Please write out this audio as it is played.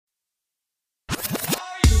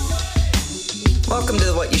Welcome to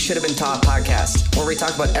the What You Should Have Been Taught podcast, where we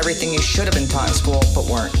talk about everything you should have been taught in school but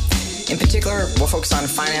weren't. In particular, we'll focus on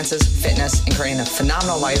finances, fitness, and creating a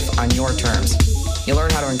phenomenal life on your terms. You'll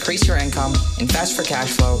learn how to increase your income, invest for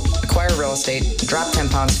cash flow, acquire real estate, drop 10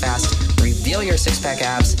 pounds fast, reveal your six-pack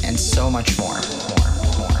abs, and so much more.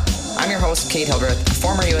 I'm your host, Kate Hildreth, a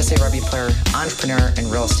former USA Rugby player, entrepreneur, and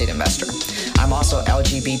real estate investor. I'm also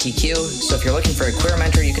LGBTQ, so if you're looking for a queer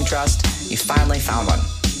mentor you can trust, you finally found one.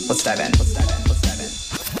 Let's dive in.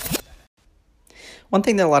 One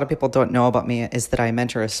thing that a lot of people don't know about me is that I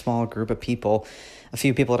mentor a small group of people, a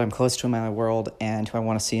few people that I'm close to in my world and who I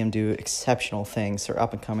want to see them do exceptional things. They're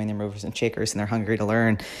up and coming, they're movers and shakers, and they're hungry to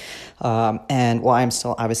learn. And while I'm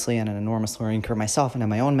still obviously on an enormous learning curve myself and I'm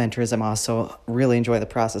my own mentors, I'm also really enjoy the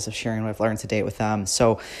process of sharing what I've learned to date with them.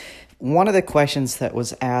 So one of the questions that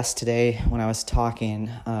was asked today when I was talking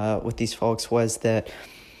with these folks was that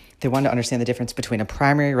they wanted to understand the difference between a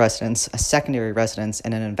primary residence, a secondary residence,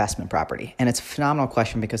 and an investment property. And it's a phenomenal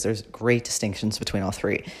question because there's great distinctions between all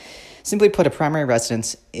three. Simply put, a primary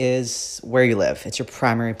residence is where you live. It's your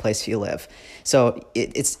primary place you live. So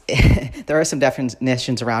it's there are some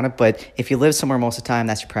definitions around it, but if you live somewhere most of the time,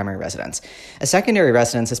 that's your primary residence. A secondary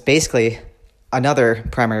residence is basically another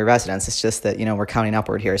primary residence. It's just that, we're counting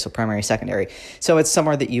upward here, so primary, secondary. So it's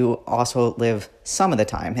somewhere that you also live some of the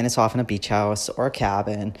time, and it's often a beach house or a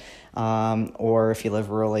cabin, or if you live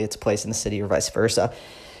rurally, it's a place in the city or vice versa.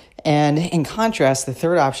 And in contrast, the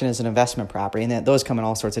third option is an investment property, and those come in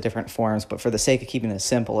all sorts of different forms, but for the sake of keeping it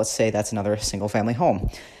simple, let's say that's another single-family home.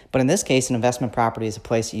 But in this case, an investment property is a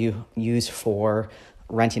place you use for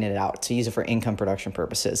renting it out, to use it for income production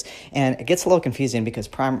purposes. And it gets a little confusing because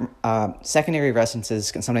secondary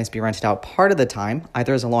residences can sometimes be rented out part of the time,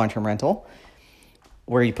 either as a long-term rental,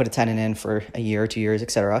 where you put a tenant in for a year, 2 years,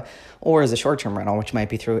 etc., or as a short-term rental, which might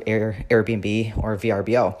be through Airbnb or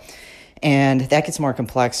VRBO. And that gets more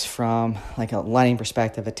complex from like a lending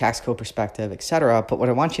perspective, a tax code perspective, etc. But what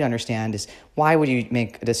I want you to understand is, why would you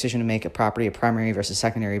make a decision to make a property a primary versus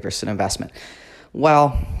secondary versus an investment?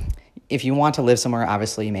 Well, if you want to live somewhere,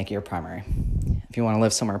 obviously you make it your primary. If you want to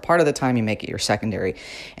live somewhere part of the time, you make it your secondary.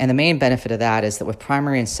 And the main benefit of that is that with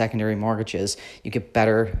primary and secondary mortgages, you get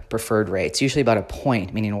better preferred rates, usually about a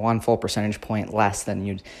point, meaning 1 full percentage point less than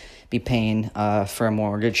you'd be paying for a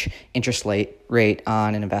mortgage interest rate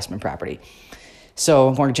on an investment property.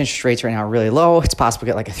 So mortgage interest rates right now are really low. It's possible to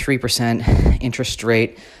get like a 3% interest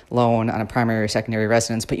rate loan on a primary or secondary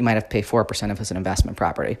residence, but you might have to pay 4% if it's an investment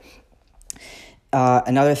property.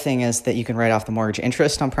 Another thing is that you can write off the mortgage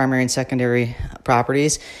interest on primary and secondary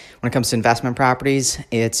properties. When it comes to investment properties,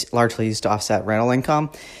 it's largely used to offset rental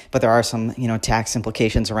income, but there are some, tax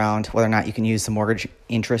implications around whether or not you can use the mortgage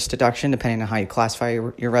interest deduction depending on how you classify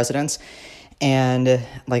your residence. And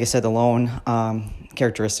like I said, the loan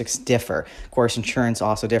characteristics differ. Of course, insurance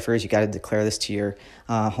also differs. You got to declare this to your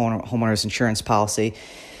homeowner's insurance policy.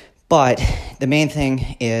 But the main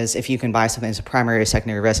thing is, if you can buy something as a primary or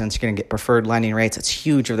secondary residence, you're going to get preferred lending rates. It's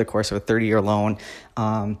huge over the course of a 30-year loan.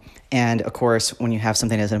 And of course, when you have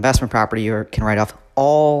something as an investment property, you can write off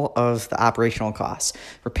all of the operational costs,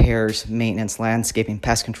 repairs, maintenance, landscaping,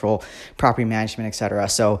 pest control, property management, etc.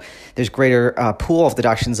 So there's greater pool of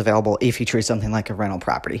deductions available if you treat something like a rental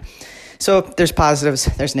property. So there's positives,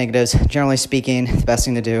 there's negatives. Generally speaking, the best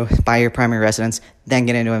thing to do is buy your primary residence, then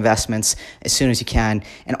get into investments as soon as you can,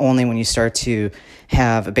 and only when you start to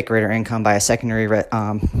have a bit greater income, buy a secondary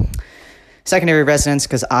residence,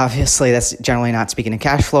 because obviously that's generally not speaking to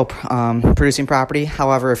cash flow producing property.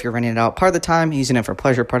 However, if you're renting it out part of the time, using it for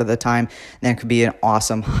pleasure part of the time, then it could be an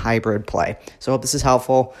awesome hybrid play. So I hope this is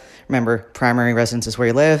helpful. Remember, primary residence is where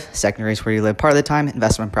you live, secondary is where you live part of the time,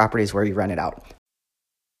 investment property is where you rent it out.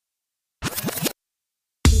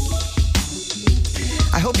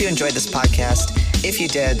 I hope you enjoyed this podcast. If you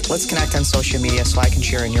did, let's connect on social media so I can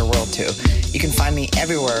share in your world too. You can find me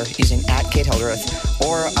everywhere using @KateHildreth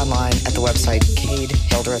or online at the website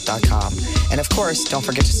katehildreth.com. And of course, don't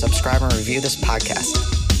forget to subscribe and review this podcast.